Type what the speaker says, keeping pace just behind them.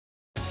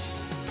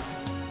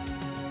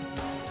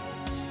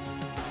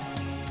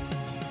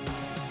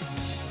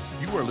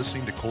You are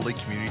listening to Cold Lake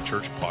Community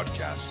Church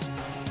Podcast.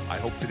 I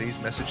hope today's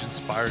message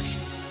inspires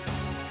you.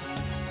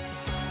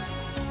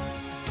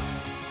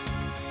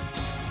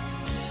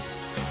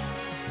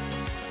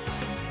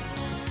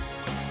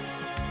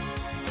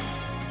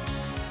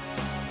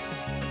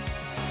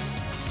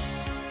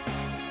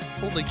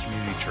 Cold Lake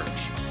Community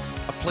Church,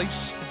 a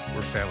place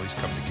where families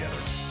come together.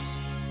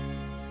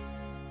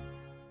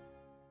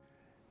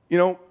 You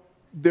know,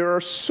 there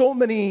are so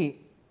many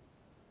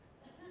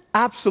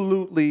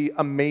absolutely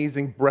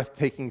amazing,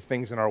 breathtaking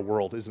things in our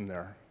world, isn't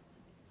there?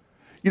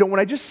 You know,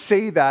 when I just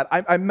say that,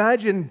 I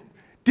imagine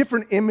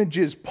different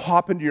images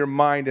pop into your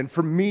mind, and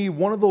for me,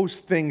 one of those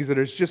things that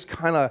is just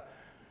kind of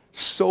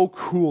so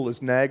cool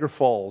is Niagara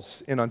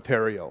Falls in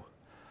Ontario.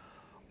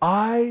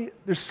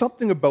 There's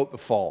something about the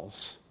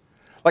falls.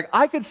 Like,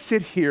 I could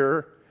sit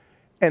here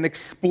and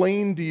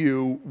explain to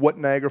you what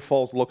Niagara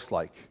Falls looks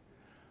like,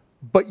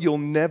 but you'll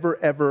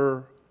never,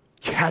 ever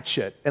catch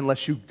it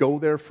unless you go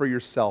there for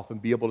yourself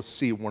and be able to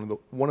see one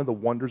of the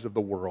wonders of the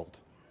world.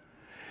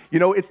 You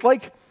know, it's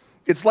like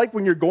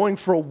when you're going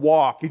for a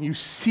walk and you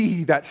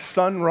see that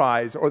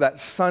sunrise or that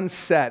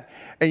sunset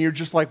and you're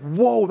just like,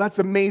 whoa, that's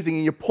amazing.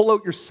 And you pull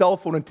out your cell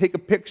phone and take a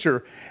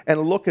picture and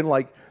look and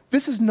like,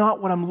 this is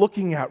not what I'm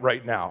looking at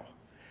right now.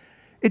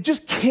 It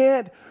just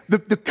can't,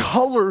 the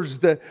colors,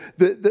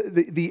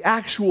 the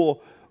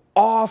actual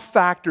awe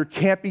factor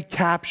can't be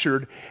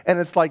captured. And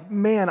it's like,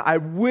 man, I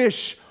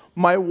wish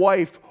my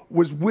wife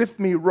was with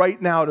me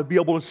right now to be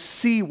able to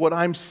see what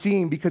I'm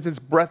seeing because it's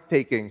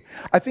breathtaking.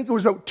 I think it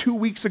was about 2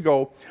 weeks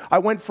ago, I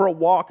went for a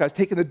walk. I was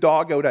taking the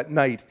dog out at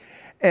night.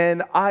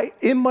 And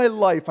in my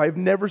life, I've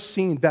never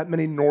seen that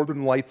many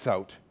northern lights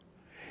out.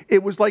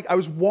 It was like I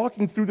was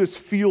walking through this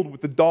field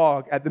with the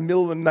dog at the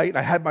middle of the night, and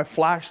I had my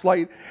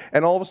flashlight,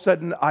 and all of a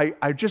sudden,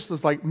 I just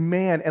was like,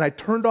 man, and I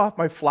turned off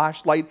my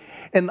flashlight,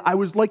 and I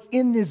was like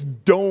in this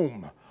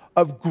dome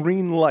of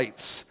green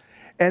lights.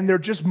 And they're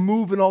just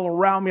moving all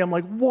around me. I'm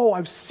like, whoa,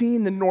 I've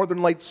seen the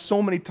northern lights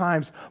so many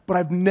times, but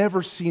I've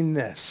never seen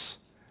this.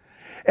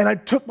 And I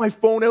took my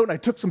phone out and I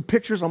took some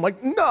pictures. I'm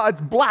like, no, it's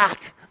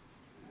black.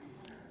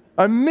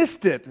 I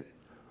missed it.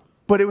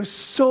 But it was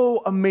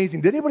so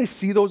amazing. Did anybody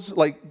see those,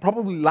 like,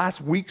 probably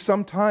last week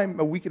sometime,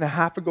 a week and a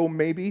half ago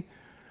maybe?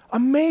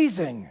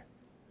 Amazing.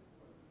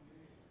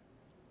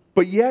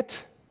 But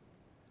yet,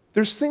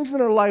 there's things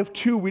in our life,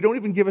 too, we don't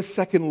even give a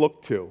second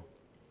look to.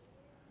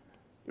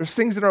 There's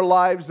things in our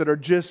lives that are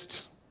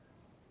just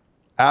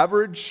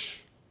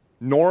average,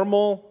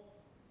 normal.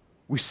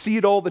 We see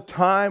it all the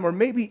time, or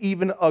maybe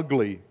even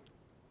ugly.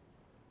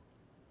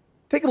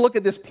 Take a look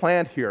at this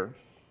plant here.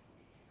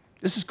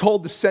 This is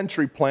called the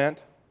century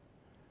plant.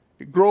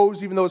 It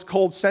grows, even though it's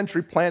called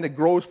century plant, it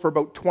grows for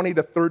about 20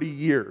 to 30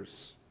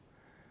 years.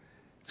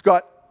 It's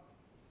got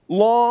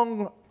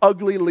long,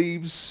 ugly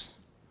leaves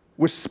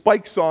with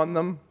spikes on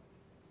them.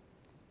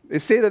 They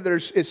say that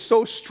it's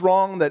so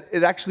strong that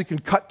it actually can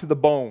cut to the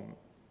bone.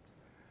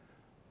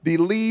 The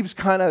leaves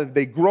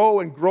they grow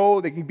and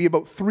grow. They can be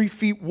about 3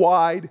 feet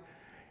wide,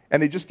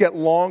 and they just get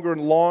longer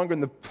and longer,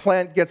 and the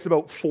plant gets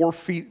about 4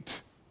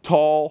 feet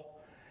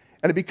tall.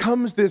 And it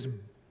becomes this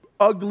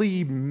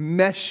ugly,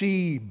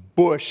 meshy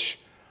bush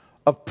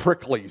of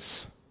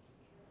pricklies.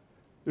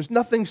 There's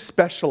nothing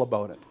special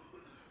about it.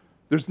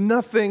 There's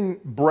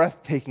nothing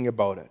breathtaking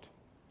about it.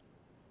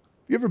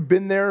 Have you ever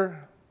been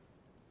there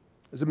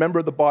as a member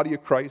of the body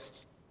of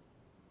Christ,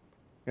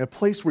 in a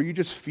place where you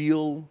just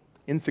feel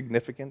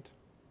insignificant?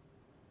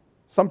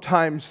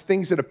 Sometimes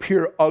things that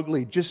appear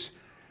ugly,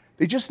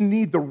 they just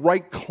need the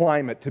right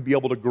climate to be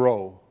able to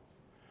grow.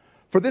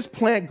 For this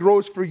plant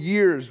grows for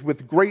years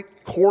with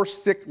great coarse,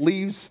 thick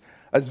leaves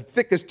as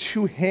thick as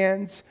 2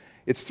 hands.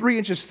 It's 3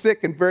 inches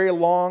thick and very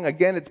long.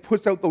 Again, it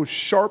puts out those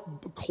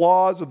sharp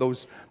claws or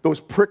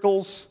those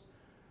prickles.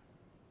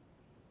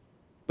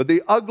 But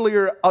the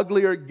uglier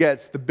it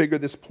gets, the bigger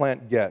this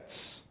plant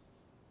gets.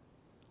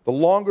 The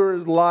longer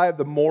it's alive,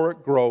 the more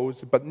it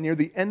grows. But near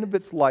the end of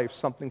its life,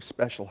 something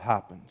special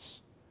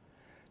happens.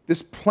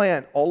 This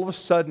plant all of a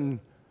sudden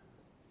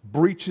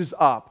breaches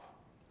up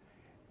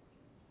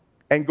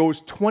and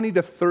goes 20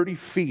 to 30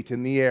 feet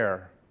in the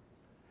air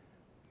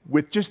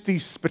with just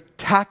these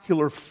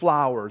spectacular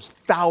flowers,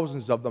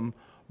 thousands of them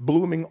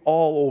blooming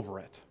all over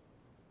it.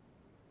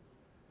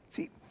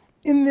 See,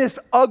 in this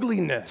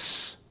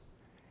ugliness,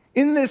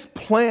 in this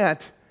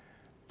plant,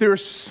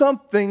 there's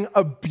something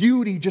of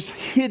beauty just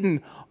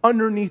hidden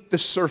underneath the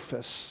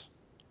surface.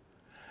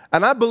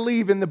 And I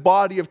believe in the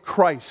body of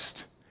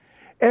Christ,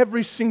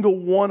 every single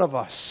one of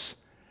us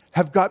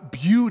have got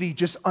beauty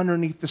just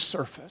underneath the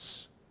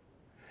surface.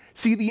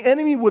 See, the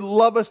enemy would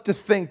love us to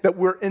think that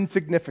we're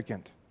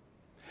insignificant.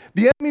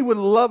 The enemy would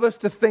love us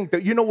to think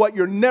that, you know what,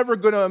 you're never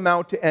going to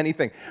amount to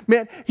anything.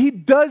 Man, he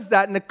does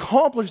that and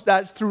accomplishes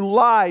that through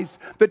lies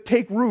that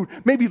take root.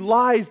 Maybe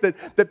lies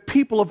that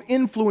people of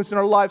influence in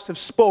our lives have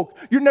spoke.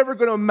 You're never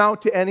going to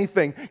amount to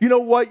anything. You know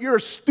what, you're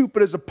as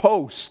stupid as a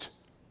post.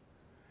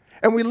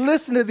 And we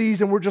listen to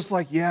these and we're just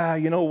like, yeah,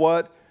 you know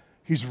what,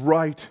 he's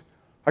right.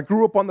 I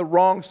grew up on the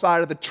wrong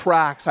side of the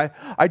tracks.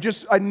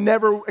 I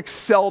never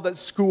excelled at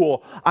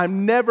school.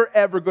 I'm never,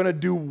 ever going to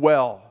do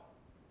well.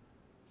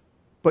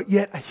 But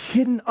yet,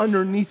 hidden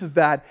underneath of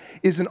that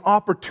is an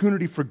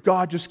opportunity for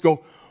God just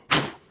go,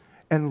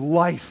 and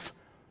life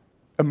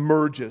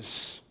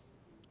emerges.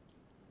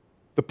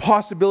 The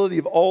possibility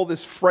of all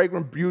this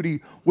fragrant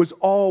beauty was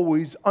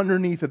always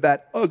underneath of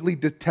that ugly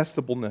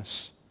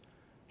detestableness.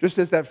 Just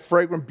as that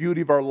fragrant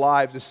beauty of our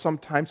lives is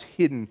sometimes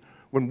hidden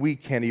when we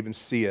can't even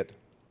see it.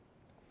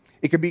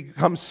 It can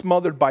become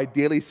smothered by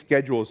daily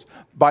schedules,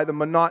 by the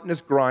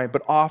monotonous grind,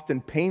 but often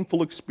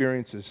painful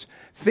experiences,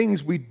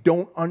 things we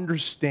don't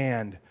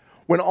understand.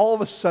 When all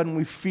of a sudden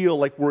we feel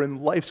like we're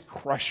in life's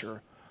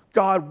crusher.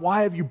 God,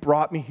 why have you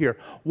brought me here?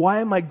 Why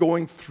am I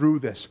going through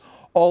this?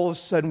 All of a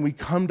sudden we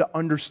come to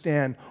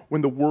understand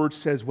when the Word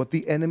says what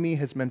the enemy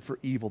has meant for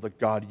evil, that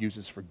God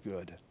uses for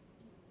good.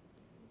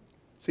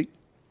 See,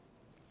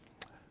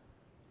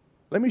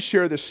 let me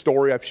share this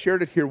story. I've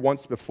shared it here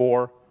once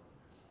before.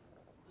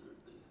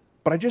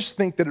 But I just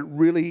think that it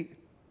really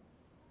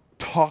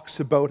talks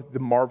about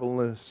the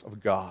marvelousness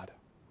of God.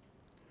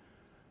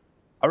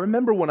 I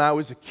remember when I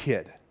was a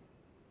kid,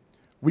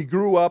 we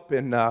grew up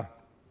in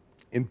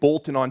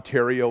Bolton,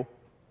 Ontario.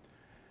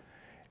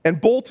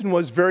 And Bolton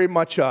was very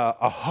much a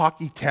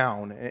hockey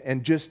town,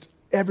 and just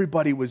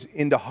everybody was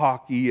into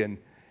hockey, and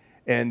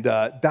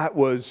that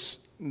was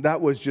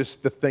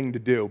just the thing to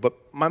do. But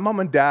my mom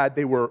and dad,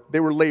 they were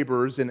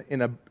laborers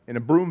in a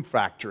broom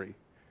factory.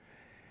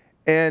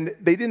 And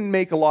they didn't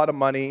make a lot of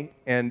money,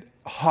 and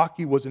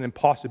hockey was an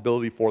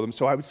impossibility for them.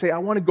 So I would say, I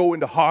want to go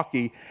into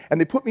hockey. And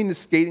they put me into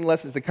skating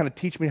lessons to kind of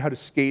teach me how to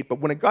skate. But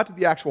when it got to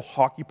the actual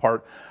hockey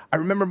part, I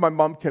remember my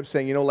mom kept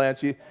saying,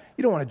 Lance, you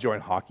don't want to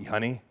join hockey,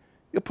 honey.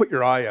 You'll put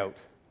your eye out.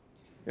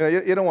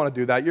 You don't want to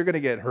do that. You're going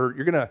to get hurt.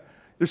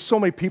 There's so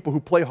many people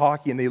who play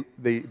hockey, and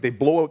they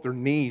blow out their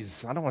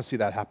knees. I don't want to see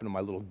that happen to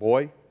my little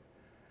boy.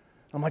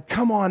 I'm like,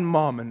 come on,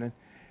 Mom.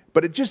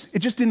 But it just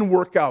didn't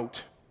work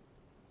out.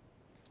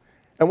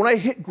 And when I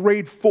hit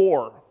grade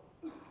 4,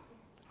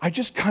 I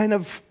just kind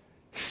of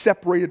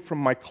separated from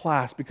my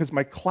class because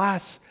my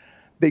class,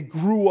 they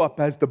grew up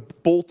as the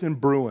Bolton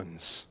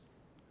Bruins.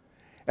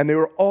 And they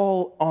were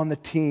all on the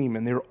team,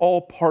 and they were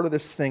all part of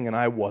this thing, and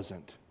I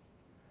wasn't.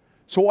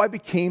 So I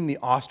became the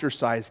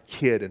ostracized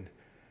kid.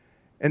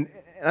 And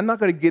I'm not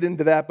going to get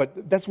into that,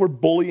 but that's where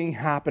bullying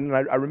happened.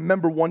 And I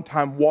remember one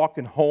time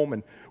walking home,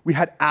 and we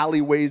had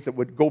alleyways that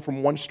would go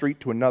from one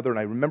street to another. And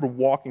I remember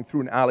walking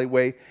through an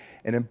alleyway,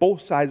 and in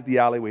both sides of the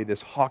alleyway,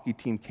 this hockey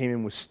team came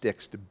in with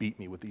sticks to beat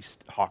me with these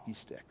hockey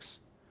sticks.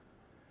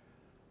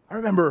 I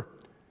remember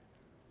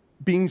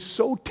being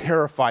so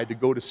terrified to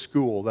go to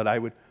school that I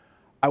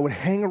would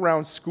hang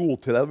around school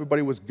till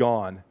everybody was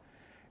gone.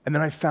 And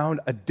then I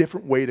found a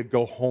different way to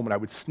go home, and I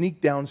would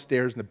sneak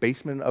downstairs in the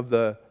basement of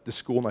the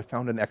school, and I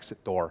found an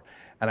exit door.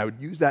 And I would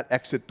use that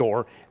exit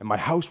door, and my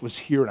house was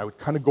here, and I would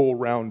kind of go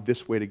around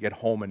this way to get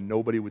home, and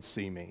nobody would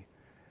see me.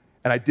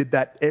 And I did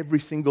that every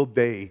single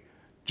day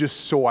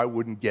just so I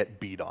wouldn't get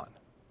beat on.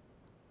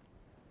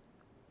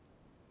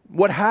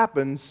 What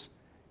happens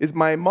is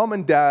my mom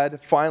and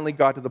dad finally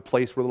got to the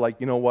place where they're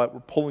like, you know what, we're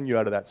pulling you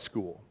out of that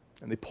school.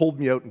 And they pulled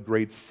me out in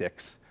grade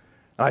 6.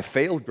 And I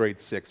failed grade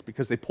 6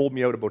 because they pulled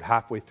me out about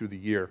halfway through the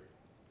year.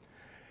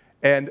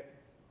 And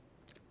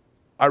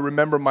I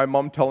remember my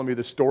mom telling me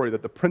the story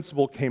that the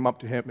principal came up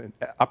to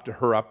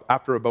her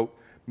after about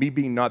me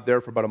being not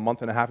there for about a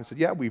month and a half and said,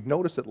 yeah, we've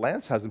noticed that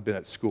Lance hasn't been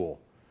at school.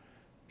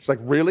 She's like,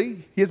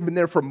 really? He hasn't been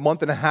there for a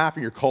month and a half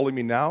and you're calling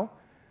me now?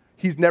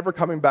 He's never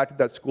coming back to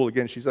that school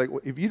again. She's like, well,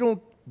 if you don't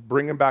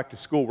bring him back to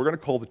school, we're going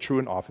to call the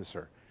truant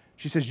officer.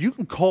 She says, you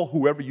can call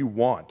whoever you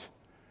want.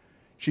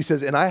 She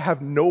says, and I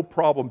have no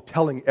problem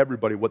telling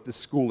everybody what this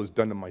school has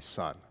done to my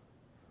son.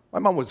 My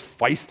mom was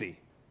feisty.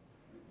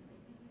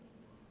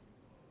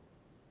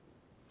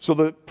 So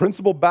the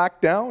principal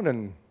backed down,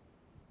 and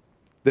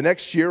the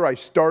next year I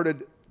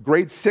started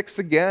grade 6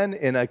 again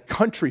in a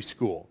country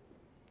school.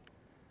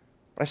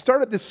 But I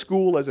started this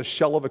school as a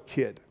shell of a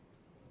kid.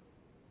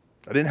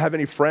 I didn't have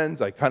any friends.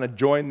 I kind of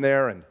joined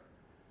there, and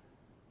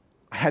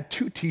I had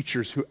 2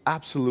 teachers who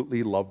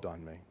absolutely loved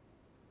on me.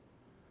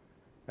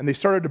 And they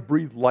started to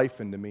breathe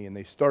life into me, and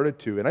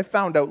I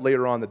found out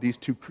later on that these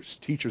 2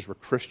 teachers were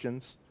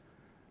Christians.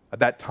 At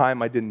that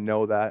time, I didn't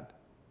know that.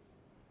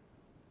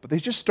 But they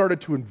just started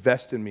to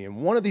invest in me, and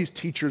one of these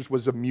teachers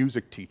was a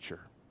music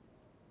teacher.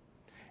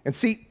 And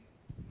see,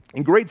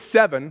 in grade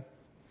 7,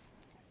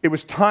 it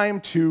was time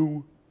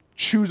to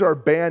choose our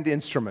band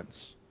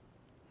instruments.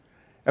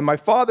 And my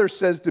father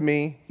says to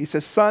me, he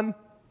says, son,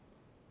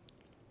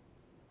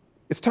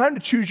 it's time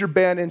to choose your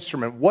band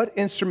instrument. What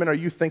instrument are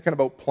you thinking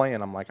about playing?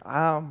 I'm like,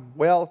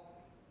 well,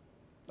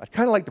 I'd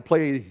kind of like to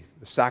play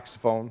the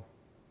saxophone.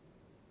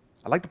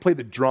 I'd like to play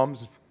the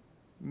drums,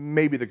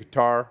 maybe the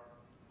guitar.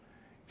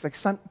 He's like,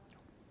 son,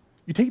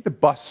 you take the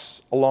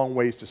bus a long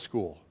ways to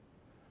school.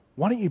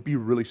 Why don't you be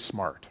really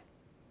smart?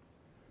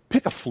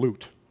 Pick a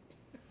flute.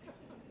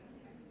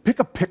 Pick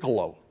a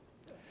piccolo.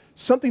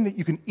 something that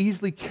you can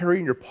easily carry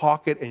in your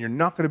pocket and you're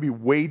not going to be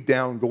weighed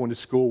down going to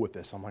school with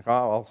this. I'm like,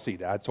 oh, I'll see,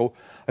 Dad. So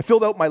I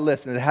filled out my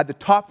list, and it had the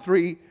top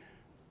 3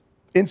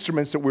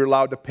 instruments that we were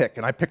allowed to pick.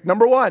 And I picked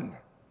number 1,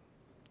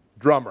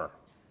 drummer.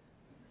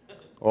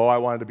 Oh, I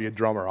wanted to be a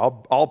drummer.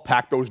 I'll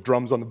pack those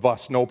drums on the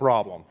bus, no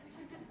problem.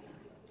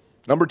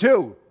 Number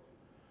 2,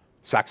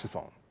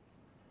 saxophone.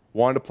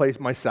 Wanted to play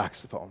my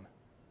saxophone.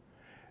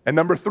 And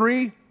number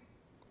 3,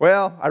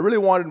 well, I really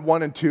wanted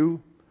 1 and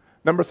 2.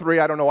 Number 3,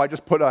 I don't know, I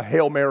just put a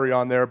Hail Mary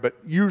on there, but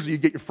usually you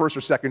get your first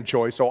or second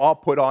choice, so I'll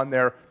put on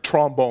there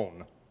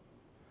trombone.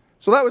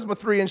 So that was my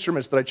 3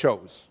 instruments that I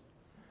chose.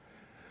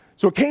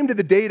 So it came to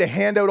the day to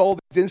hand out all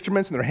these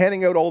instruments, and they're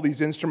handing out all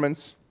these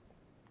instruments.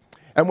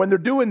 And when they're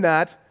doing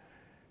that,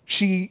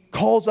 she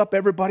calls up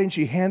everybody and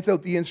she hands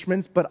out the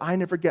instruments, but I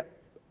never get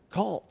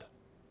called.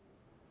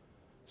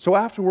 So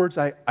afterwards,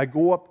 I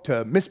go up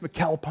to Miss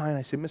McAlpine.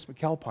 I say, Miss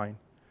McAlpine,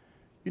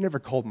 you never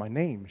called my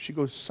name. She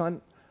goes,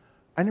 son,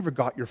 I never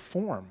got your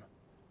form.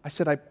 I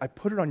said, I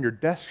put it on your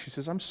desk. She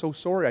says, I'm so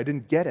sorry, I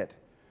didn't get it.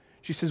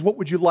 She says, what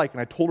would you like?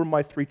 And I told her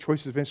my 3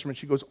 choices of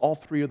instruments. She goes, all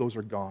 3 of those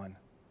are gone.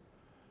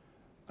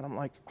 And I'm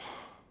like,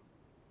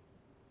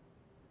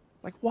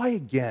 why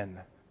again?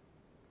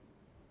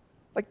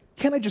 Like,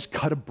 can't I just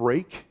cut a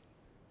break?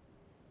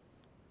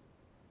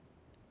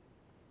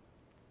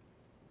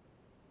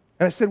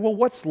 And I said, well,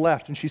 what's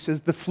left? And she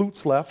says, the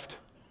flute's left.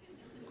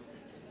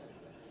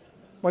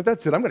 I'm like,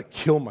 that's it, I'm going to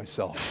kill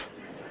myself.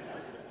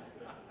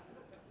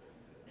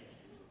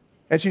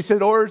 And she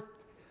said, or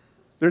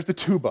there's the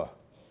tuba.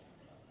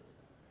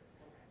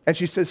 And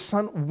she says,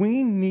 son,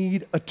 we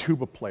need a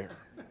tuba player.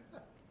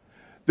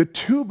 The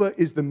tuba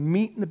is the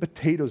meat and the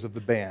potatoes of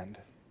the band.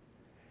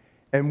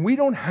 And we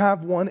don't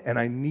have one, and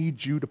I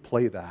need you to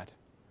play that.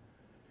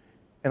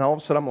 And all of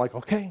a sudden, I'm like,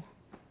 okay,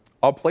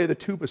 I'll play the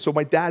tuba. So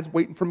my dad's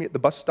waiting for me at the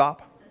bus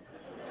stop.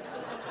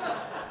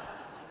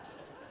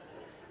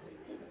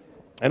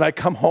 And I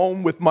come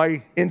home with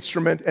my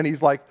instrument, and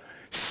he's like,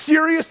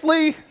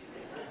 seriously?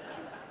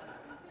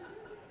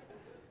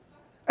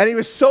 And he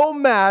was so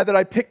mad that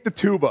I picked the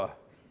tuba.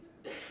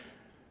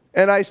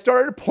 And I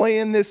started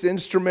playing this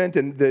instrument,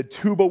 and the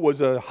tuba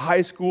was a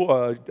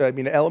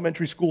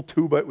elementary school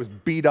tuba. It was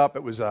beat up.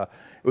 It was a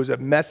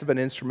mess of an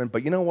instrument.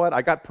 But you know what?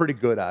 I got pretty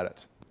good at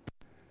it.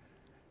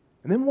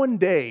 And then one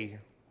day,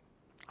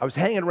 I was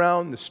hanging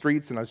around the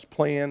streets, and I was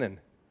playing, and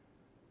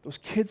those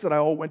kids that I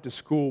all went to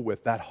school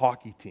with, that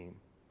hockey team,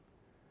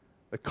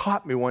 they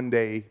caught me one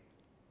day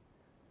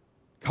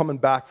coming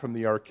back from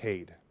the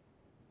arcade.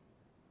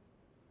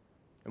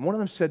 And one of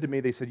them said to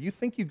me, they said, you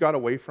think you got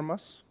away from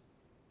us?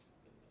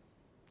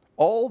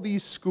 All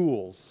these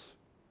schools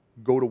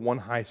go to one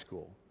high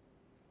school.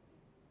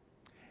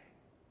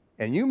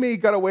 And you may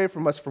got away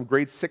from us from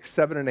grade 6,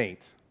 7, and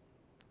 8.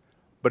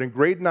 But in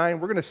grade 9,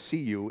 we're going to see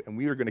you, and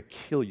we are going to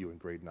kill you in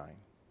grade 9.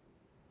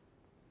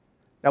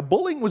 Now,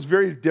 bullying was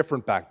very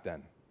different back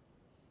then.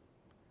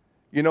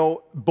 You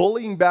know,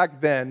 bullying back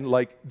then,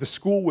 like the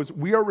school was,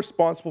 we are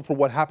responsible for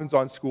what happens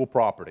on school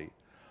property.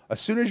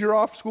 As soon as you're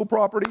off school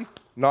property,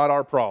 not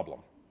our problem.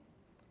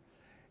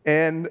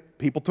 And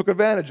people took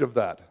advantage of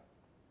that.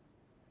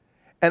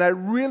 And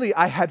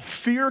I had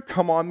fear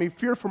come on me,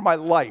 fear for my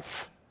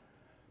life,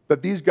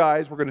 that these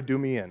guys were going to do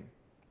me in.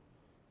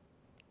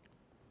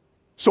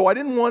 So I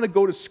didn't want to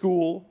go to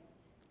school.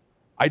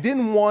 I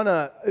didn't want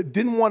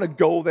to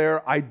go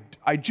there.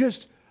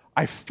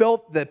 I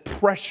felt the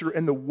pressure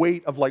and the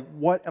weight of like,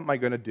 what am I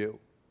going to do?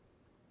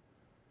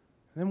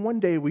 And then one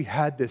day we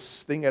had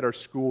this thing at our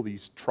school,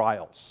 these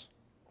trials.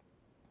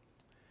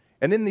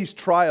 And in these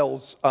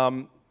trials,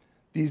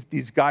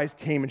 these guys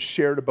came and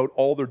shared about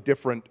all their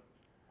different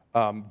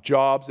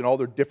jobs and all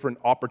their different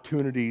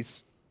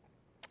opportunities.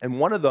 And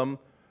one of them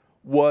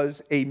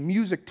was a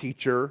music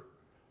teacher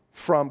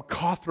from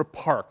Cawthra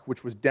Park,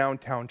 which was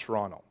downtown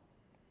Toronto.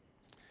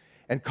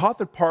 And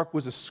Cawthra Park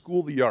was a school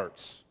of the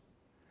arts.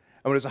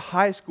 And it was a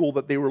high school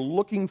that they were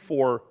looking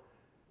for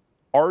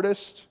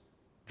artists,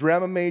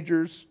 drama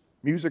majors,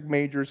 music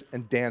majors,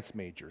 and dance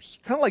majors.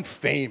 Kind of like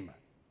Fame,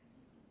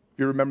 if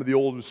you remember the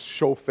old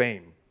show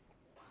Fame.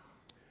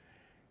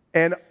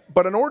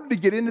 But in order to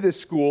get into this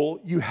school,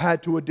 you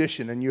had to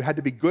audition, and you had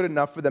to be good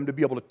enough for them to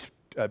be able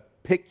to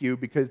pick you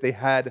because they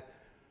had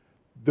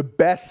the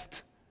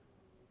best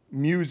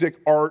music,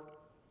 art,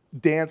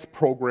 dance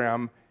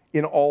program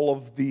in all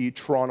of the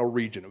Toronto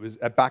region. It was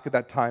back at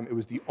that time, it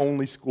was the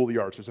only school of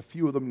the arts. There's a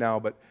few of them now,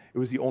 but it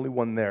was the only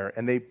one there,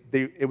 and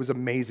it was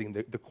amazing,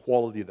 the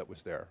quality that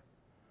was there.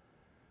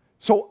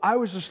 So I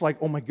was just like,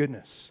 oh my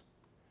goodness.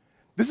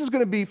 This is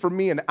going to be, for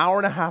me, an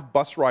hour-and-a-half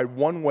bus ride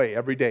one way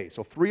every day.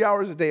 So 3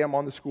 hours a day I'm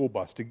on the school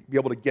bus to be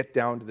able to get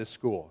down to this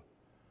school.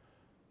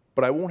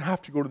 But I won't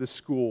have to go to this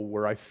school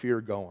where I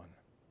fear going.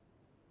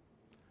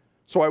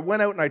 So I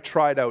went out and I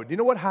tried out. Do you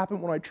know what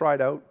happened when I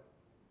tried out?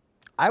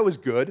 I was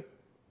good,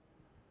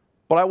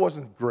 but I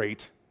wasn't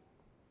great.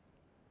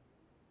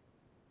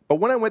 But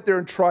when I went there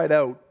and tried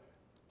out,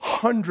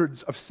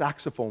 hundreds of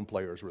saxophone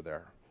players were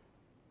there.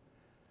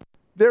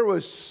 There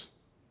was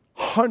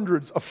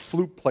hundreds of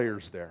flute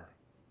players there.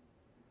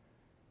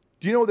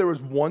 Do you know there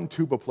was one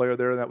tuba player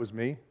there, and that was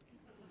me?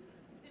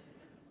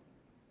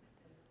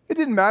 It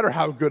didn't matter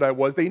how good I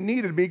was. They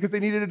needed me because they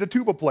needed a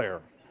tuba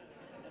player.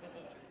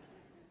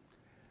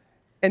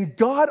 And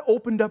God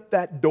opened up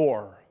that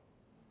door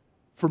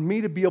for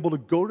me to be able to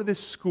go to this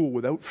school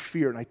without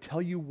fear. And I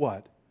tell you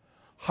what,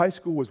 high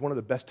school was one of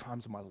the best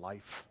times of my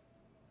life.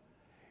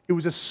 It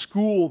was a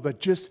school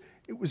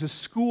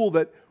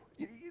that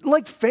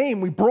like Fame,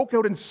 we broke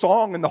out in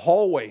song in the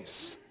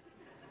hallways.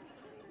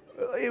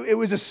 It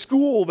was a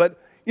school that,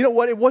 you know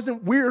what, it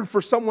wasn't weird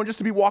for someone just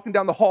to be walking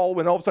down the hall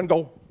and all of a sudden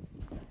go.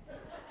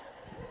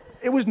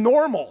 It was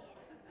normal.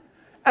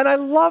 And I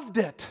loved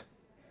it.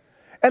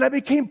 And I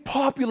became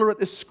popular at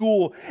this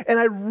school. And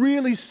I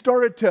really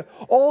started to,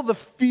 all the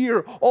fear,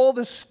 all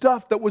the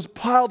stuff that was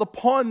piled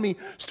upon me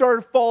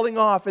started falling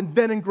off. And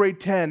then in grade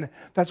 10,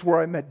 that's where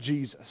I met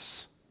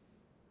Jesus.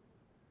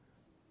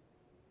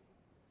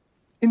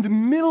 In the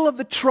middle of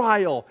the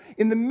trial,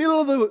 in the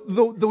middle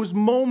of those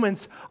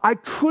moments, I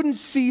couldn't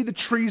see the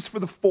trees for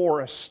the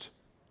forest.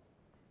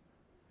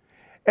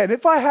 And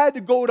if I had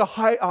to go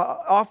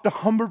off to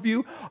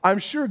Humberview, I'm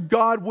sure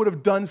God would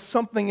have done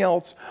something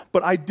else,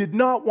 but I did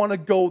not want to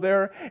go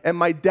there.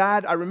 And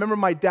I remember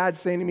my dad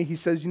saying to me, he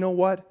says, you know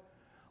what,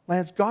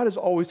 Lance, God has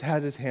always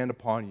had his hand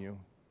upon you.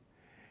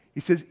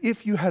 He says,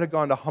 if you had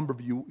gone to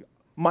Humberview,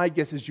 my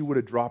guess is you would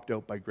have dropped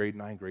out by grade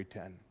 9, grade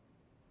 10,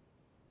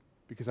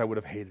 because I would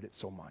have hated it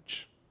so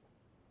much.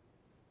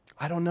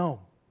 I don't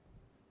know.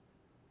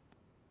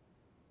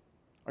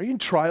 Are you in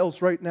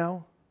trials right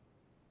now?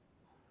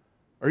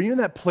 Are you in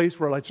that place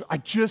where I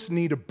just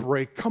need a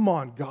break? Come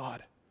on,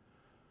 God.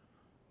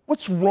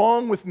 What's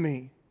wrong with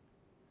me?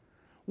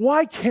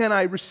 Why can't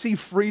I receive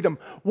freedom?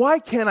 Why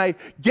can't I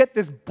get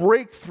this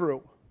breakthrough?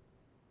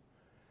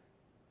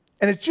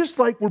 And it's just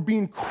like we're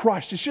being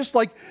crushed. It's just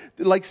like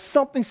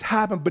something's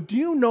happened. But do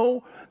you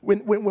know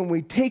when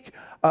we take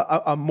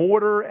a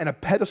mortar and a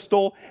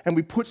pedestal and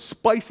we put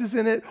spices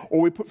in it,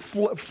 or we put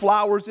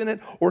flowers in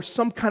it, or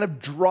some kind of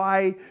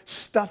dry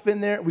stuff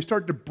in there, and we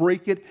start to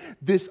break it,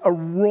 this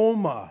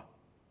aroma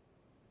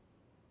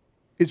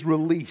is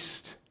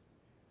released.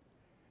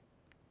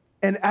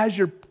 And as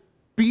you're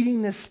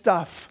beating this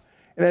stuff,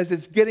 and as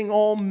it's getting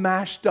all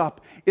mashed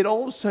up, it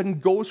all of a sudden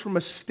goes from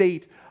a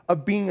state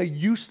of being a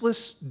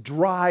useless,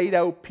 dried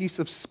out piece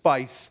of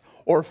spice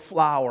or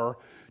flour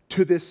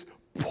to this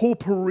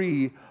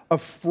potpourri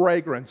of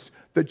fragrance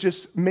that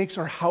just makes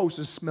our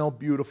houses smell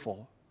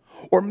beautiful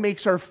or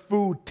makes our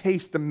food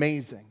taste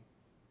amazing.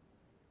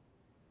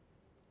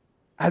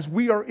 As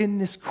we are in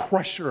this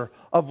crusher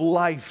of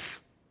life,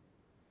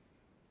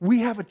 we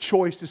have a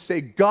choice to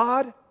say,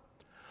 God,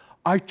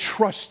 I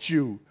trust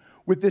you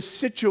with this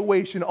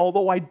situation.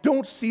 Although I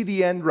don't see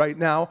the end right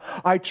now,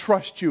 I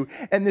trust you.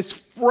 And this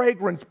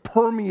fragrance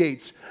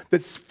permeates,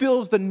 that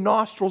fills the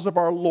nostrils of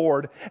our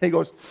Lord. And he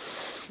goes,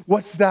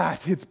 what's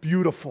that? It's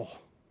beautiful.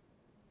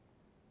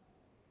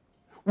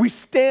 We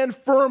stand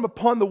firm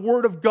upon the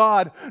word of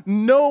God,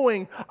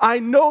 knowing, I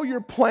know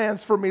your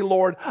plans for me,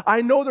 Lord.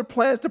 I know they're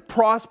plans to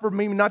prosper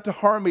me, not to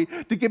harm me,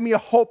 to give me a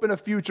hope and a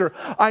future.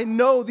 I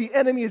know the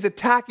enemy is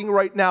attacking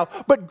right now,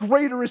 but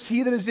greater is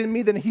he that is in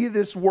me than he of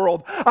this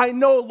world. I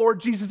know, Lord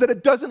Jesus, that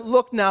it doesn't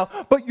look now,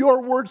 but your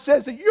word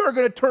says that you're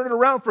going to turn it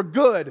around for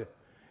good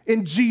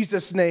in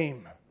Jesus'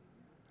 name.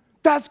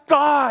 That's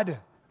God.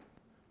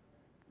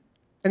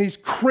 And he's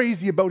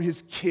crazy about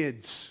his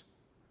kids.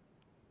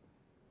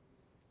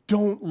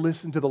 Don't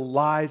listen to the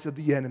lies of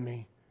the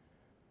enemy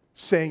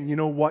saying, you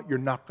know what, you're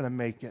not going to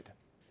make it.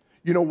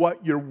 You know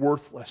what, you're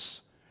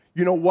worthless.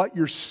 You know what,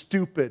 you're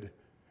stupid.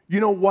 You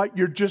know what,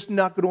 you're just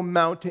not going to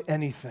amount to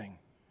anything.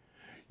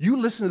 You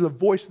listen to the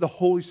voice of the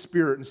Holy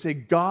Spirit and say,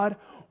 God,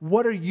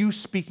 what are you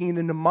speaking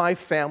into my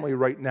family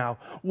right now?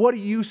 What are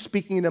you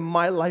speaking into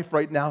my life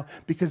right now?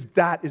 Because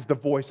that is the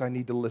voice I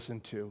need to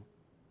listen to.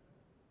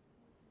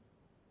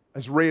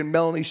 As Ray and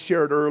Melanie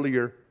shared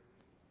earlier,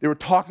 they were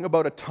talking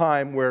about a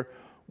time where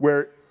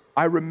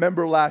I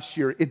remember last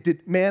year, it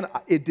did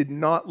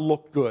not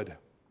look good.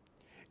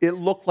 It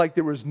looked like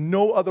there was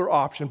no other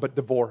option but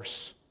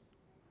divorce.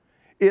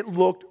 It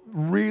looked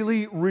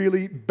really,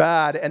 really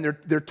bad, and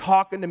they're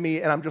talking to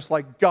me, and I'm just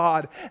like,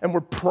 God, and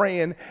we're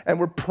praying, and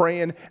we're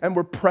praying, and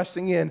we're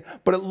pressing in,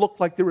 but it looked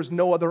like there was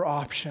no other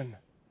option.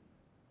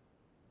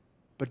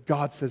 But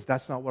God says,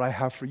 that's not what I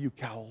have for you,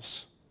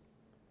 Cowles.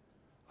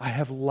 I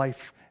have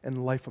life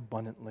and life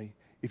abundantly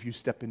if you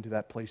step into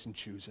that place and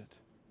choose it.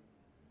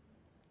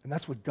 And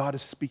that's what God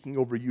is speaking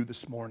over you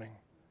this morning.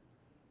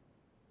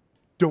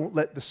 Don't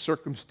let the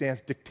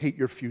circumstance dictate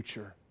your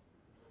future,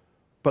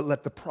 but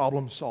let the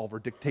problem solver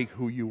dictate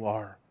who you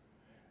are.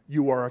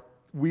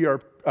 We are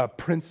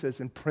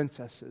princes and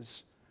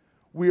princesses.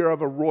 We are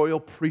of a royal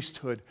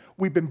priesthood.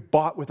 We've been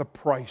bought with a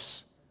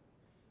price.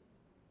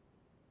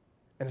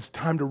 And it's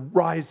time to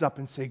rise up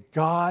and say,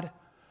 God,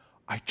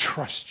 I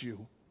trust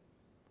you.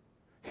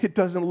 It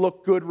doesn't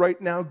look good right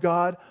now,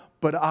 God,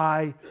 but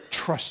I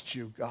trust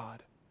you,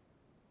 God.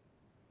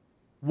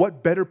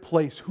 What better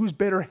place, whose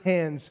better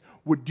hands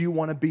do you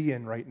want to be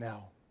in right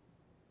now?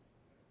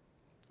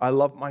 I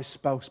love my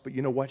spouse, but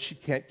you know what? She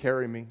can't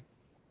carry me.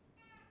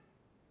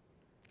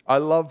 I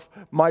love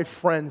my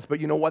friends, but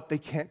you know what? They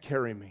can't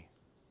carry me.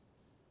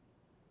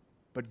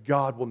 But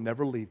God will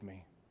never leave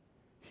me.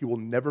 He will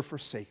never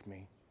forsake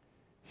me.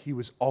 He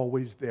was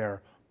always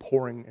there,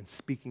 pouring and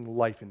speaking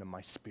life into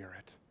my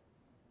spirit.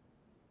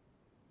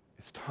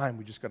 It's time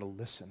we just got to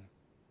listen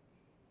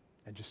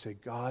and just say,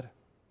 God,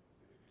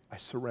 I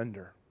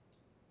surrender.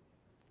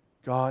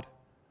 God,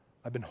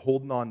 I've been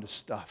holding on to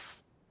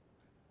stuff.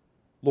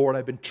 Lord,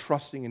 I've been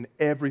trusting in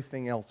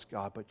everything else,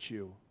 God, but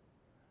you.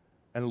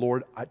 And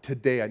Lord,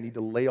 today I need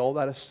to lay all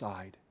that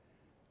aside,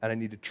 and I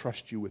need to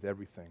trust you with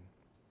everything.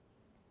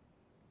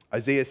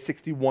 Isaiah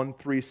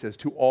 61:3 says,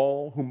 to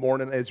all who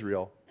mourn in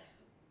Israel,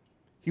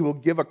 he will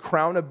give a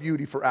crown of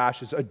beauty for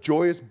ashes, a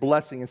joyous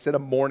blessing instead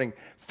of mourning,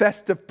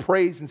 festive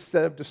praise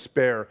instead of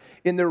despair.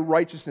 In their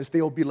righteousness,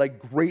 they will be like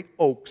great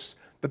oaks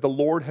that the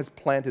Lord has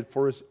planted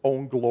for his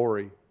own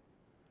glory.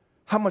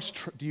 How much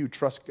do you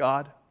trust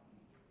God?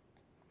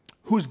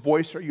 Whose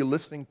voice are you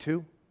listening to?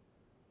 You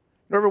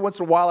know, every once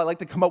in a while, I like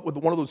to come up with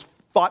one of those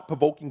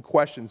thought-provoking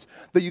questions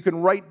that you can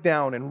write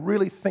down and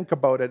really think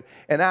about it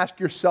and ask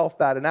yourself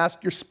that and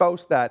ask your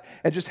spouse that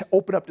and just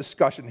open up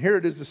discussion. Here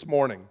it is this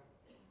morning.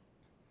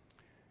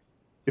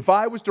 If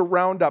I was to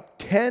round up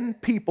 10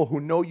 people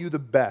who know you the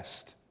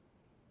best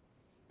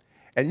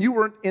and you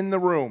weren't in the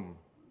room,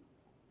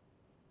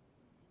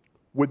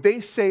 would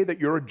they say that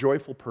you're a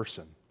joyful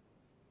person?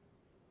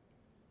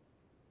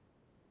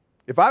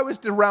 If I was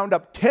to round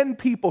up 10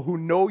 people who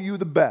know you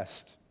the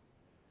best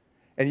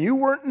and you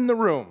weren't in the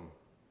room,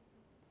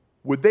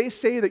 would they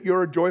say that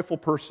you're a joyful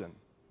person?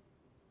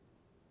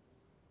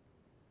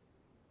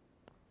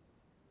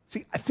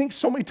 See, I think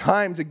so many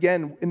times,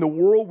 again, in the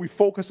world, we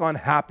focus on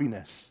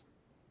happiness.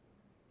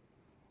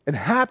 And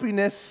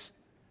happiness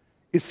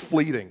is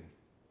fleeting.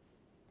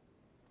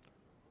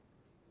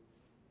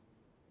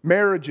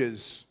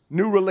 Marriages,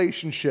 new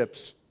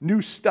relationships,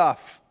 new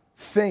stuff,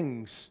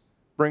 things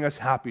bring us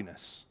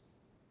happiness.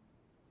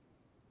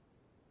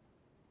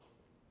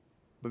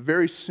 But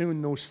very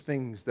soon, those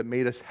things that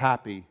made us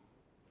happy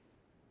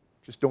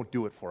just don't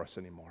do it for us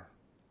anymore.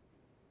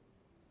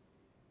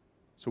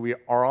 So we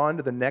are on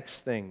to the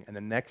next thing, and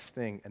the next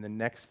thing, and the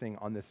next thing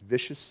on this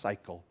vicious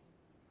cycle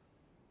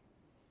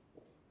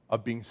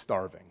of being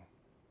starving.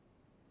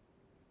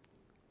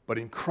 But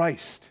in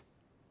Christ,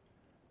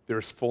 there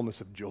is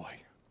fullness of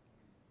joy.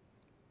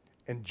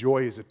 And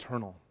joy is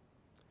eternal.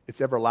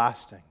 It's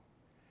everlasting.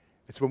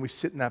 It's when we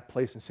sit in that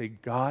place and say,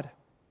 God,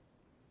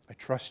 I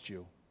trust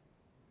you.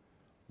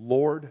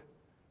 Lord,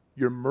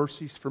 your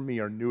mercies for me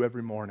are new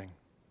every morning.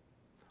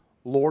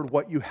 Lord,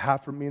 what you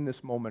have for me in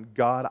this moment,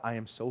 God, I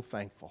am so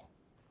thankful.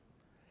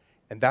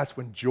 And that's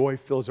when joy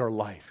fills our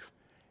life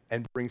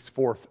and brings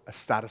forth a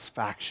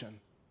satisfaction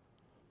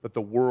that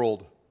the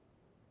world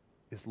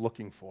is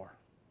looking for.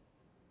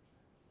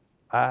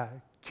 I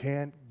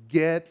can't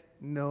get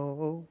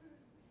no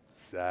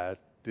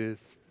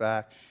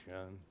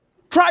satisfaction.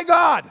 Try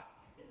God!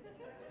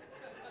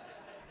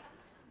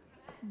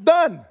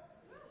 Done.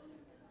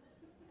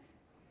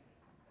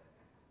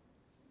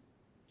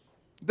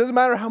 It doesn't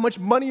matter how much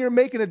money you're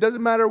making. It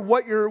doesn't matter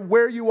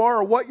where you are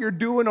or what you're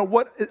doing or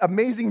what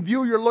amazing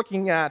view you're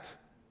looking at.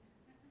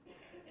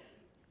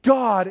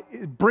 God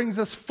brings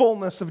us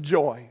fullness of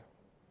joy.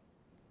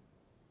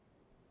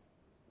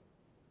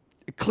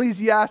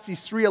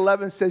 Ecclesiastes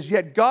 3:11 says,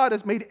 yet God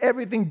has made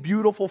everything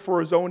beautiful for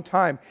his own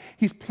time.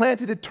 He's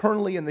planted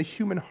eternally in the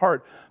human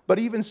heart. But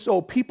even so,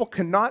 people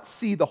cannot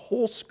see the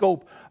whole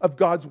scope of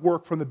God's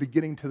work from the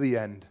beginning to the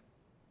end.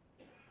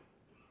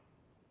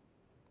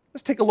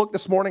 Let's take a look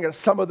this morning at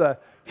some of the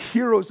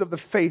heroes of the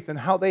faith and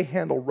how they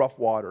handle rough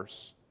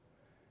waters.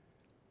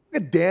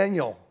 Look at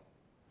Daniel.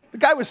 The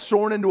guy was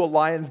thrown into a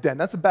lion's den.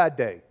 That's a bad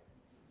day.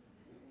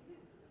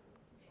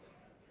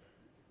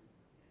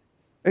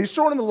 And he's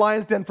thrown in the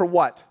lion's den for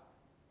what?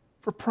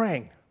 For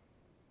praying.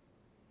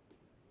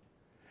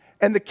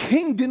 And the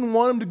king didn't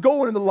want him to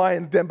go into the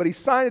lion's den, but he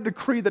signed a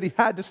decree that he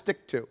had to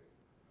stick to.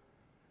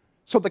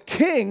 So the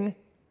king,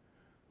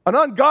 an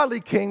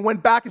ungodly king,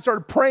 went back and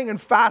started praying and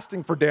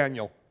fasting for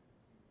Daniel.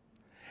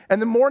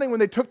 And the morning when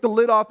they took the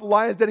lid off the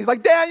lion's den, he's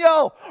like,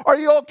 Daniel, are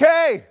you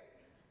okay?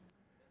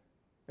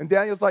 And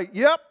Daniel's like,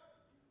 yep.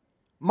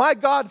 My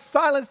God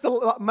silenced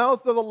the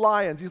mouth of the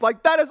lions. He's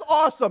like, that is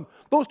awesome.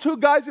 Those two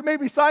guys who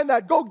made me sign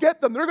that, go get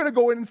them. They're going to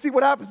go in and see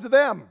what happens to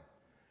them.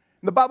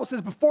 And the Bible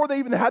says before they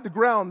even had the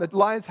ground, the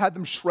lions had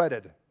them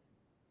shredded.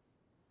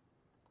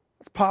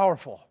 That's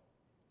powerful.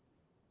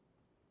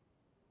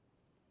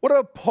 What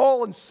about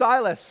Paul and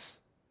Silas?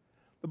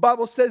 The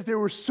Bible says they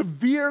were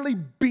severely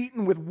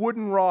beaten with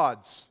wooden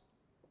rods.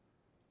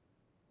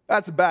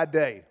 That's a bad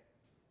day.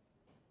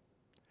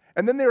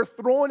 And then they were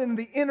thrown into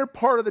the inner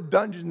part of the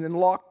dungeon and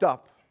locked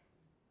up.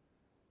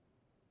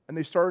 And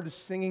they started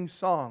singing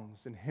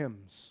songs and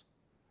hymns,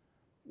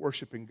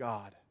 worshiping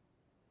God.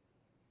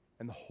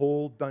 And the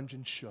whole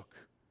dungeon shook,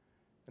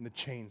 and the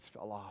chains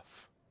fell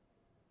off.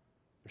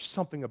 There's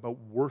something about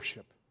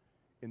worship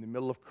in the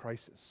middle of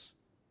crisis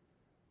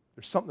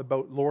There's something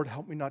about, Lord,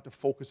 help me not to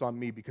focus on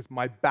me because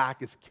my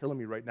back is killing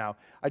me right now.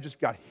 I just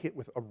got hit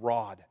with a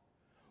rod.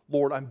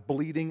 Lord, I'm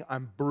bleeding,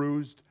 I'm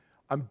bruised,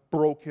 I'm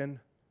broken,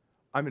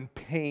 I'm in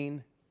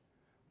pain.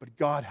 But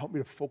God, help me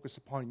to focus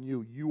upon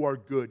you. You are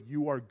good,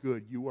 you are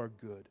good, you are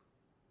good.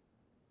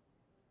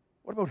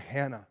 What about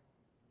Hannah?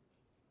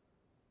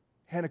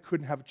 Hannah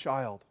couldn't have a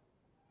child.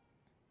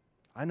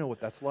 I know what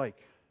that's like.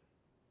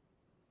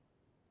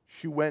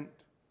 She went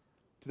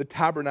to the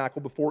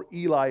tabernacle before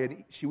Eli,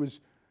 and she was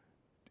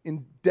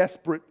in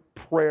desperate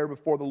prayer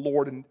before the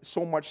Lord, and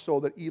so much so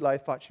that Eli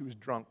thought she was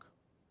drunk.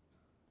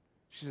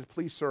 She says,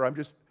 please, sir,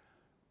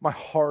 my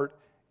heart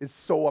is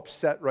so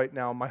upset right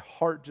now. My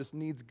heart just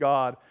needs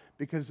God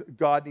because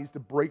God needs to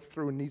break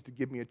through and needs to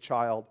give me a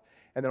child.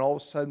 And then all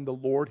of a sudden, the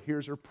Lord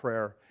hears her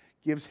prayer,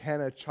 gives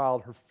Hannah a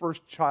child, her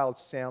first child,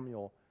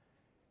 Samuel.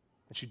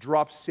 And she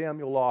drops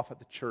Samuel off at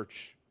the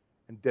church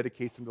and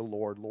dedicates him to the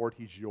Lord. Lord,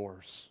 he's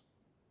yours.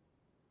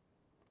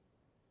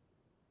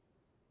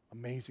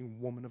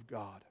 Amazing woman of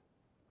God.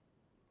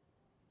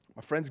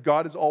 My friends,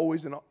 God is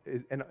always and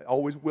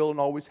always will and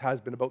always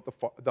has been about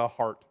the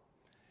heart.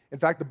 In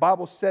fact, the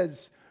Bible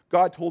says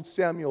God told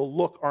Samuel,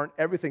 looks aren't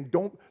everything.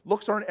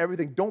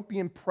 Don't be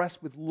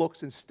impressed with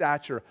looks and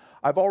stature.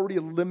 I've already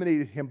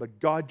eliminated him, but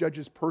God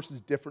judges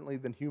persons differently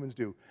than humans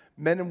do.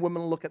 Men and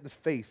women look at the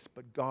face,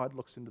 but God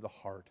looks into the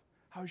heart.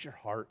 How's your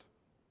heart?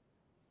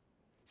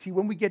 See,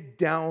 when we get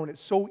down,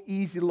 it's so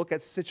easy to look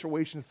at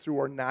situations through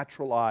our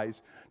natural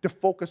eyes, to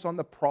focus on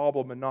the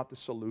problem and not the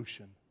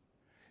solution.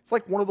 It's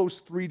like one of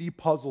those 3D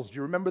puzzles. Do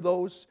you remember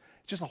those?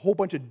 It's just a whole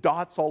bunch of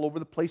dots all over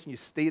the place, and you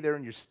stay there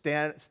and you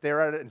stare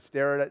at it and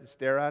stare at it and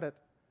stare at it.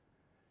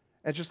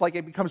 And it's just like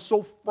it becomes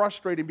so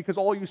frustrating because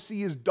all you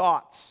see is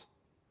dots.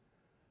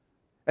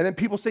 And then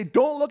people say,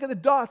 don't look at the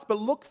dots, but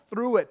look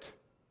through it.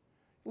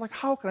 You're like,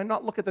 how can I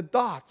not look at the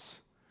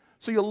dots?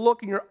 So you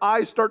look and your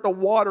eyes start to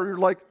water. You're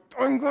like,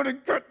 I'm going to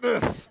get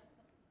this.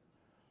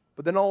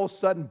 But then all of a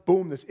sudden,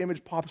 boom, this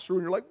image pops through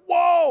and you're like,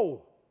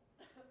 whoa,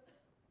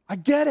 I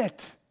get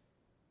it.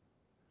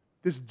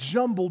 This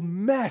jumbled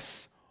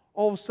mess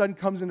all of a sudden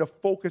comes into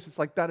focus. It's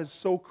like, that is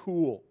so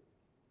cool.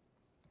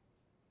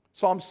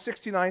 Psalm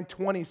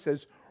 69:20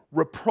 says,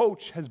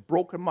 reproach has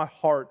broken my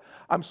heart.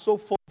 I'm so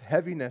full of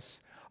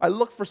heaviness. I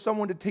looked for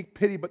someone to take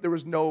pity, but there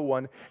was no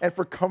one. And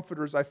for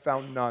comforters, I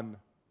found none.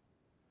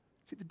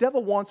 See, the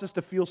devil wants us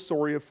to feel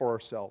sorry for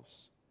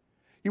ourselves.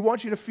 He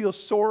wants you to feel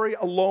sorry,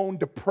 alone,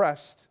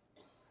 depressed.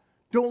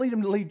 Don't let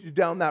him lead you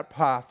down that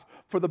path.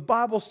 For the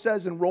Bible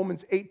says in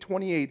Romans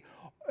 8:28,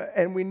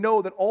 and we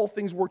know that all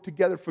things work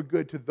together for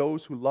good to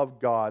those who love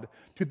God,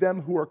 to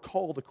them who are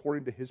called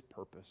according to his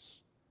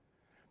purpose.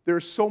 There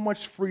is so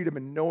much freedom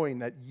in knowing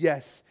that,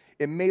 yes,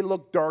 it may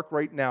look dark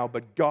right now,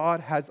 but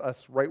God has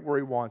us right where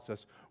he wants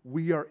us.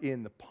 We are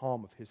in the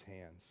palm of his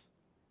hands.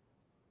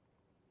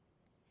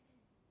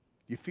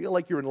 Do you feel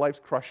like you're in life's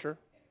crusher?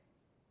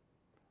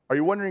 Are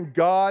you wondering,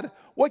 God,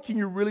 what can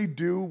you really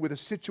do with a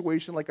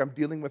situation like I'm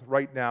dealing with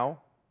right now?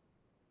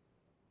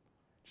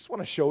 Just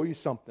want to show you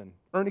something.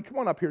 Ernie, come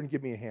on up here and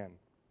give me a hand.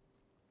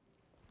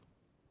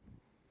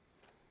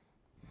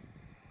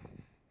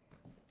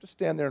 Just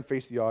stand there and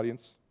face the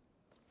audience.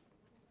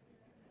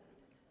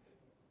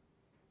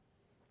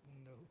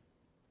 No.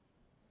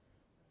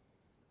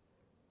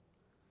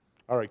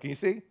 All right, can you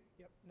see?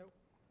 Yep, nope.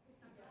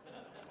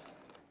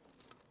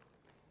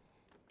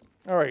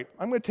 All right,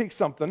 I'm going to take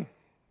something,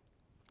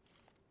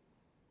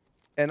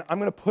 and I'm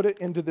going to put it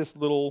into this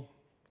little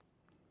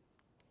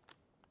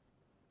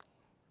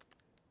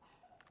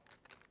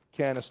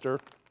canister.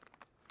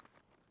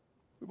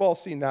 We've all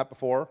seen that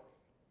before.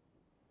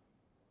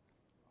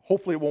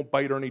 Hopefully it won't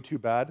bite Ernie too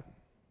bad.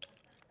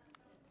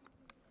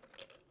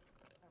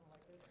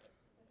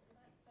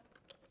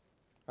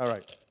 All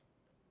right.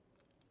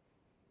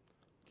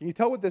 Can you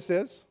tell what this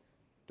is?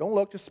 Don't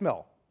look, just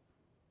smell.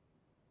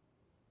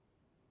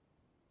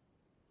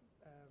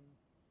 I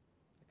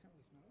can't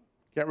really smell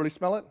it. Can't really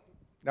smell it?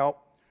 Now,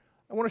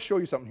 I want to show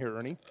you something here,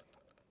 Ernie.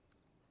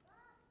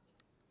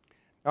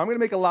 Now, I'm going to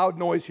make a loud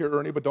noise here,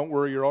 Ernie, but don't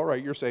worry, you're all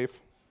right, you're safe.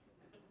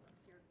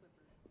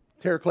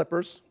 It's hair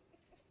clippers.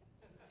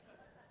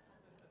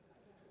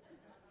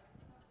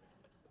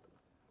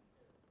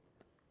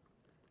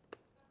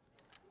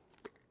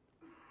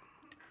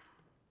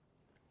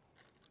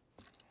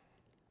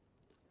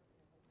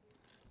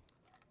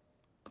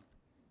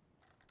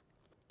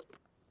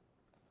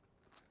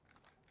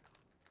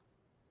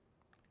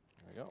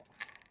 There we go.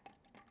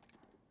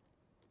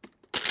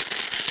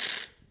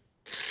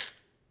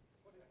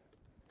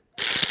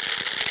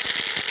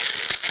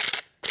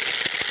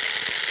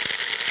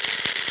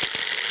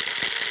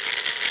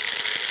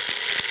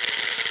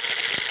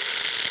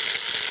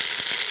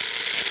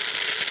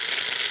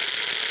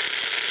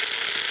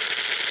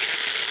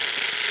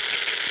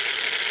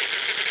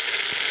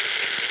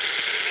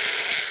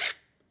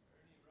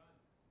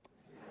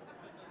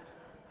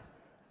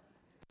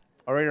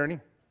 All right, Ernie.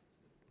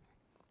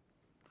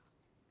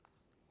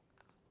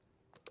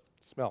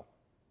 Smell.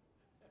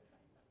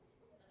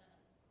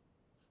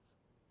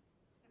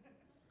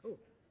 Oh,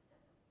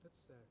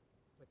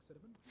 Like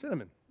cinnamon?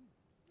 Cinnamon.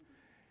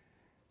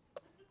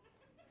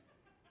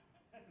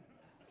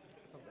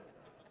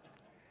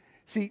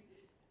 See,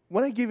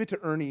 when I gave it to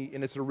Ernie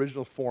in its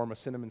original form, a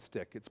cinnamon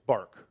stick, it's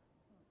bark.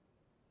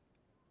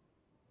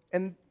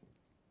 And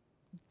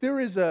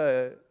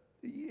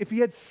if he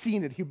had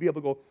seen it, he'd be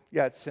able to go,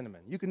 yeah, it's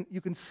cinnamon. You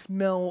can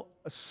smell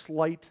a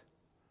slight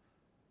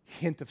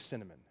hint of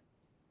cinnamon.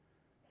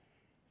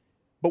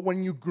 But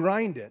when you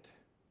grind it,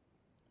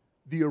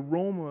 the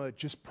aroma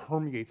just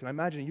permeates. And I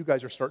imagine you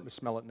guys are starting to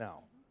smell it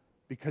now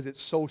because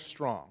it's so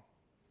strong.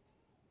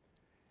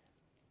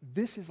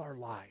 This is our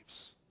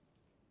lives.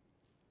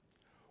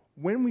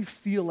 When we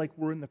feel like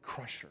we're in the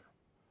crusher,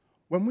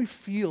 when we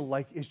feel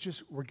like it's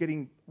just we're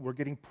getting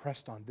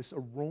pressed on, this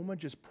aroma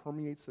just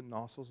permeates the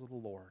nostrils of the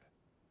Lord.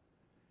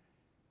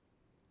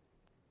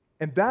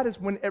 And that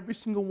is when every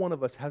single one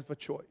of us has a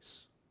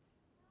choice.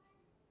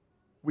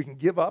 We can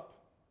give up.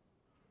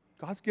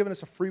 God's given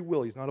us a free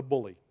will. He's not a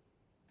bully.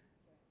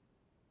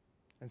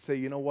 And say,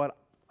 you know what?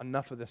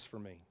 Enough of this for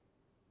me.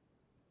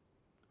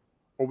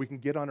 Or we can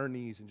get on our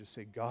knees and just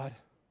say, God,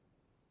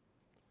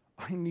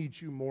 I need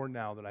you more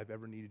now than I've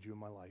ever needed you in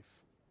my life.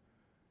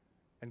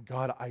 And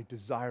God, I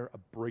desire a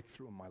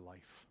breakthrough in my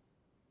life.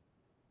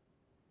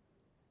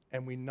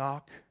 And we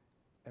knock,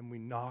 and we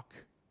knock,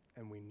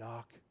 and we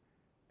knock,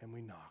 and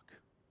we knock.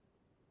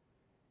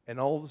 And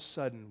all of a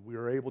sudden, we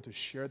are able to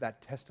share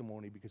that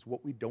testimony because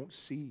what we don't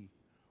see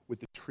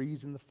with the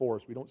trees in the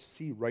forest, we don't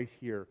see right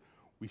here,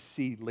 we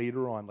see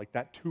later on, like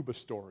that tuba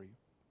story.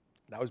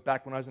 That was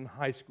back when I was in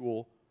high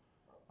school.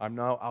 I'm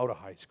now out of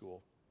high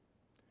school.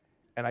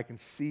 And I can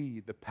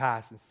see the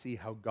past and see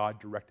how God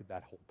directed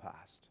that whole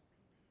past.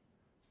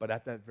 But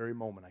at that very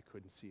moment, I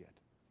couldn't see it.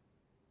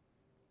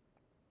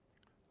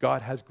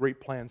 God has great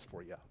plans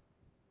for you.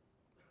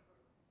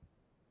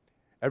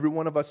 Every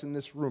one of us in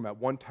this room, at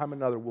one time or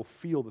another, will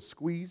feel the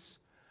squeeze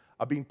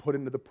of being put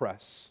into the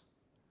press.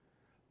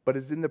 But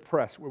it's in the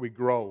press where we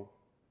grow.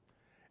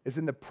 It's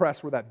in the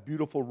press where that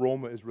beautiful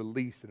aroma is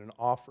released and an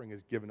offering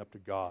is given up to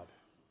God.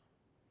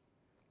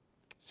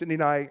 Cindy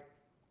and I,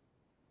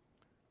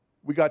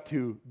 we got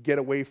to get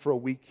away for a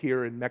week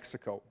here in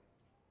Mexico.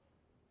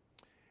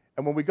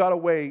 And when we got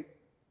away,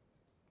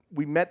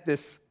 we met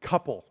this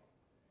couple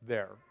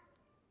there.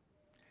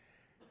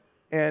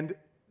 And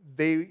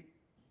they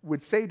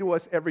would say to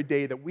us every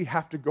day that we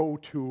have to go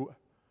to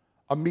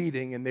a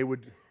meeting, and they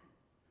would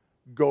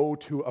go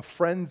to a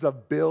Friends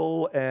of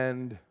Bill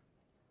and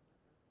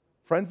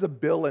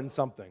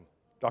something.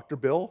 Dr.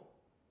 Bill?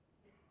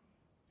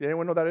 Did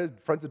anyone know that is?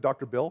 Friends of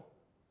Dr. Bill?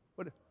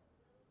 What?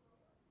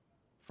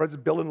 Friends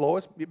of Bill and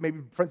Lois? Maybe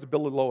Friends of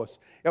Bill and Lois.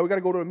 Yeah, we got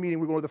to go to a meeting.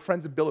 We go to the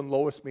Friends of Bill and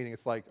Lois meeting.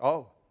 It's like,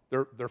 oh,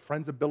 they're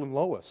Friends of Bill and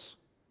Lois.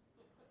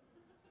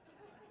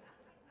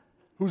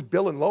 Who's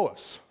Bill and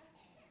Lois?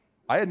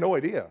 I had no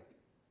idea.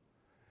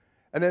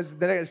 And then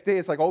the next day,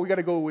 it's like, oh, we got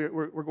to go.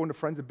 We're going to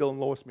Friends of Bill and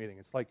Lois meeting.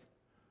 It's like,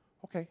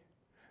 okay.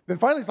 Then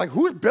finally, it's like,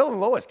 who's Bill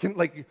and Lois?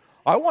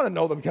 I want to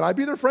know them. Can I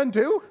be their friend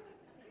too?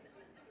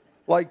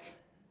 Like,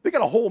 they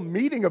got a whole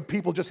meeting of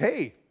people just,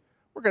 hey,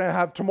 we're going to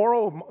have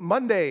tomorrow,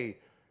 Monday,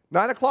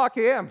 9:00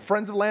 a.m.,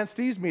 Friends of Lance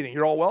Steve's meeting.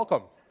 You're all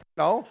welcome.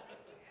 No?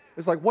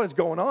 It's like, what is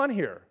going on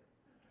here?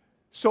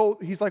 So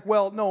he's like,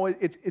 well, no,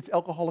 it's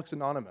Alcoholics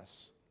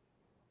Anonymous.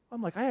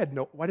 I'm like, why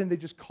didn't they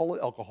just call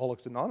it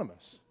Alcoholics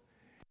Anonymous?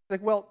 He's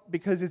like, well,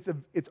 because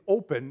it's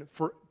open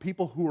for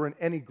people who are in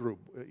any group.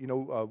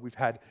 We've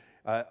had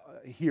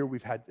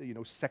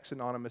Sex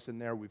Anonymous in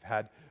there. We've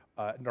had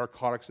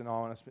Narcotics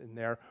Anonymous in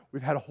there.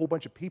 We've had a whole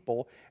bunch of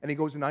people. And he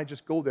goes, and I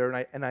just go there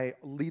and I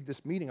lead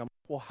this meeting. I'm like,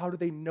 well, how do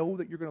they know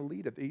that you're going to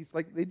lead it? He's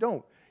like, they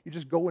don't. You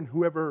just go and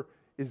whoever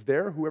is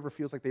there, whoever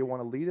feels like they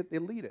want to lead it, they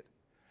lead it.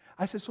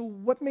 I said, so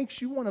what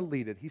makes you want to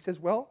lead it? He says,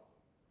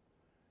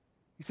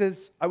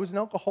 I was an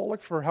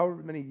alcoholic for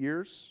however many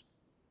years.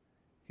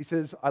 He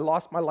says, I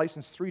lost my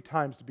license 3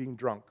 times to being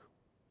drunk.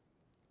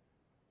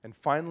 And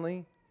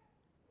finally,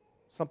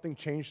 something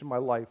changed in my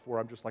life where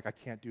I'm just like, I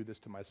can't do this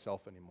to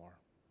myself anymore.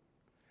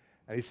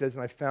 And he says,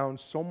 and I found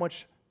so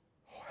much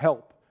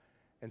help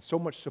and so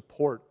much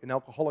support in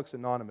Alcoholics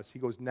Anonymous. He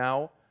goes,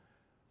 now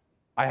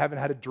I haven't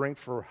had a drink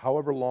for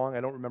however long,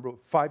 I don't remember,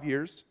 5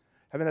 years.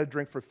 Haven't had a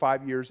drink for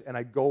 5 years, and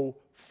I go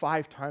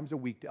 5 times a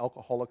week to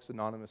Alcoholics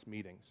Anonymous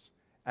meetings,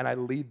 and I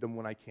lead them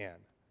when I can.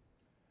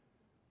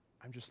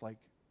 I'm just like,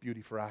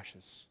 beauty for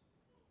ashes.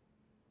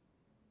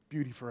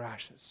 Beauty for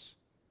ashes.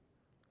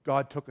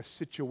 God took a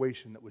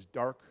situation that was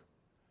dark,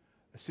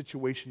 a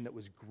situation that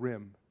was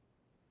grim,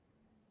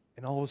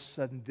 and all of a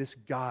sudden this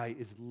guy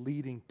is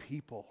leading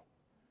people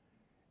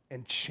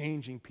and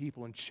changing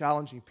people and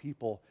challenging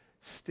people.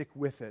 Stick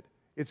with it.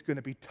 It's going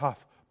to be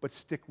tough, but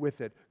stick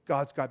with it.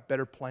 God's got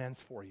better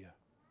plans for you.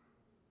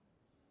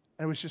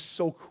 And it was just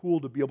so cool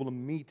to be able to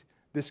meet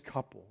this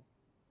couple.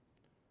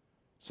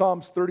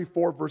 Psalms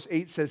 34 verse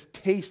 8 says,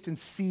 taste and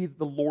see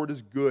the Lord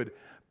is good.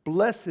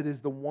 Blessed is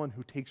the one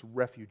who takes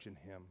refuge in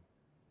him.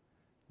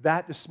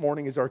 That this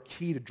morning is our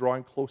key to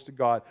drawing close to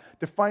God,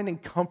 to finding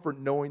comfort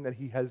knowing that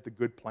he has the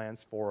good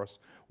plans for us,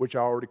 which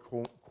I already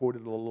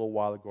quoted a little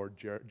while ago,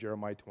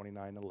 Jeremiah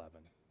 29:11.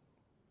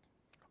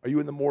 Are you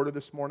in the mortar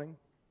this morning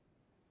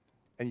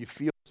and you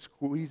feel the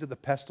squeeze of the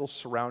pestle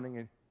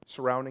surrounding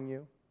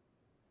you?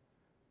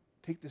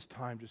 Take this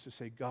time just to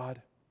say,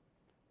 God,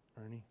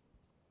 Ernie,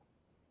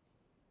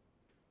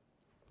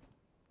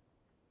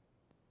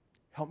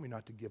 help me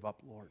not to give up,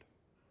 Lord.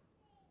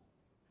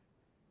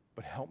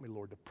 But help me,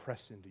 Lord, to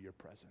press into your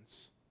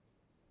presence.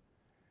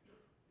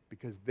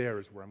 Because there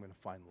is where I'm going to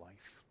find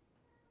life.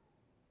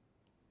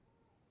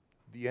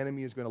 The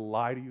enemy is going to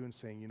lie to you and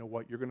saying, you know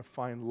what, you're going to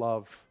find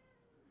love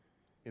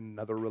in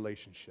another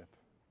relationship.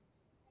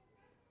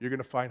 You're going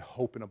to find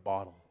hope in a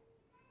bottle.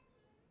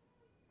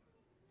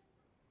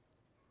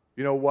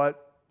 You know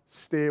what?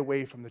 Stay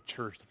away from the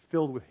church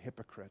filled with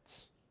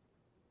hypocrites.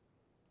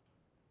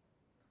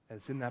 And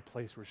it's in that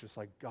place where it's just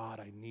like, God,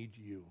 I need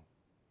you.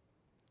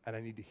 And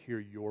I need to hear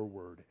your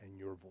word and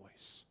your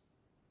voice.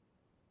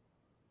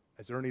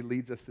 As Ernie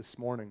leads us this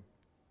morning,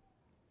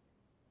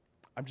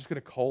 I'm just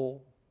going to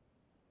call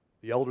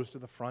the elders to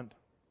the front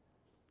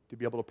to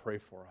be able to pray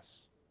for us.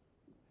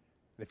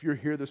 And if you're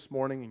here this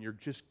morning and you're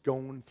just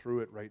going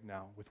through it right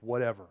now with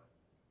whatever,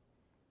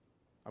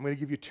 I'm going to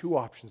give you two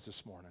options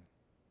this morning.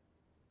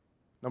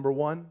 Number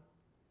one,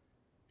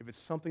 if it's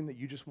something that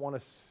you just want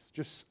to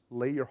just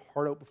lay your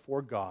heart out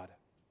before God,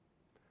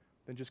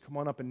 then just come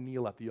on up and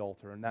kneel at the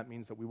altar. And that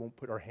means that we won't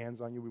put our hands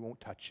on you, we won't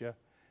touch you.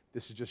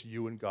 This is just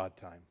you and God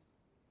time.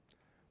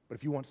 But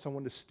if you want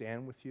someone to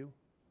stand with you,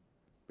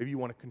 maybe you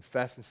want to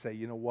confess and say,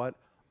 you know what,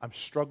 I'm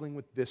struggling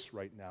with this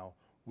right now.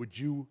 Would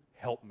you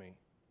help me?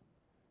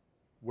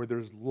 Where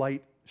there's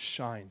light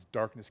shines,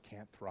 darkness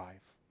can't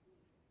thrive.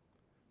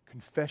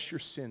 Confess your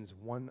sins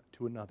one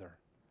to another.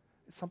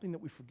 It's something that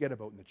we forget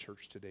about in the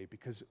church today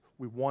because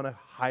we want to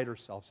hide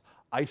ourselves,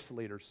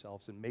 isolate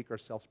ourselves, and make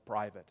ourselves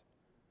private.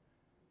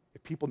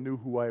 If people knew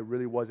who I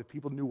really was, if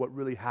people knew what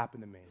really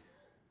happened to me,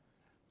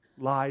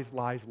 lies,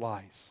 lies,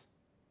 lies.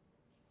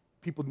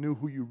 People knew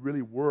who you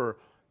really were,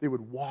 they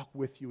would walk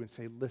with you and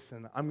say,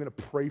 listen, I'm going to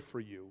pray for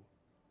you.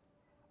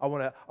 I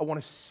want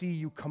to see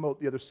you come out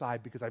the other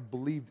side because I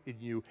believed in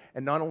you,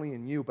 and not only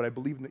in you, but I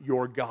believe in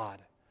your God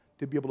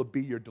to be able to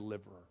be your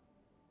deliverer.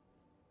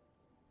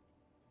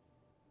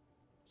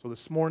 So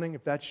this morning,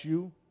 if that's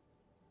you,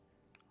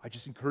 I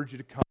just encourage you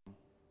to come,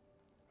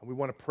 and we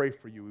want to pray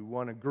for you. We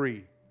want to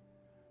agree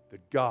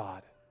that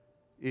God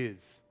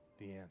is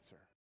the answer.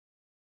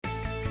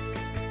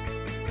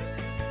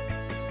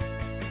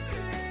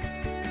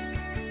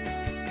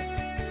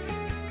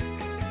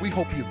 We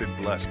hope you've been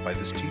blessed by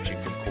this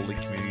teaching from Cold Lake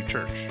Community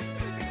Church.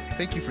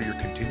 Thank you for your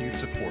continued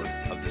support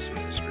of this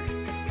ministry.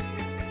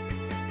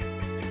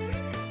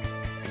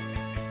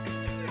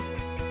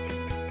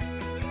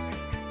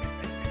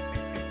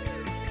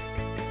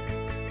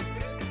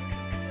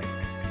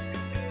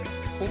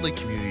 Cold Lake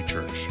Community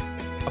Church,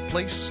 a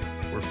place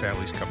where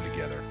families come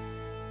together.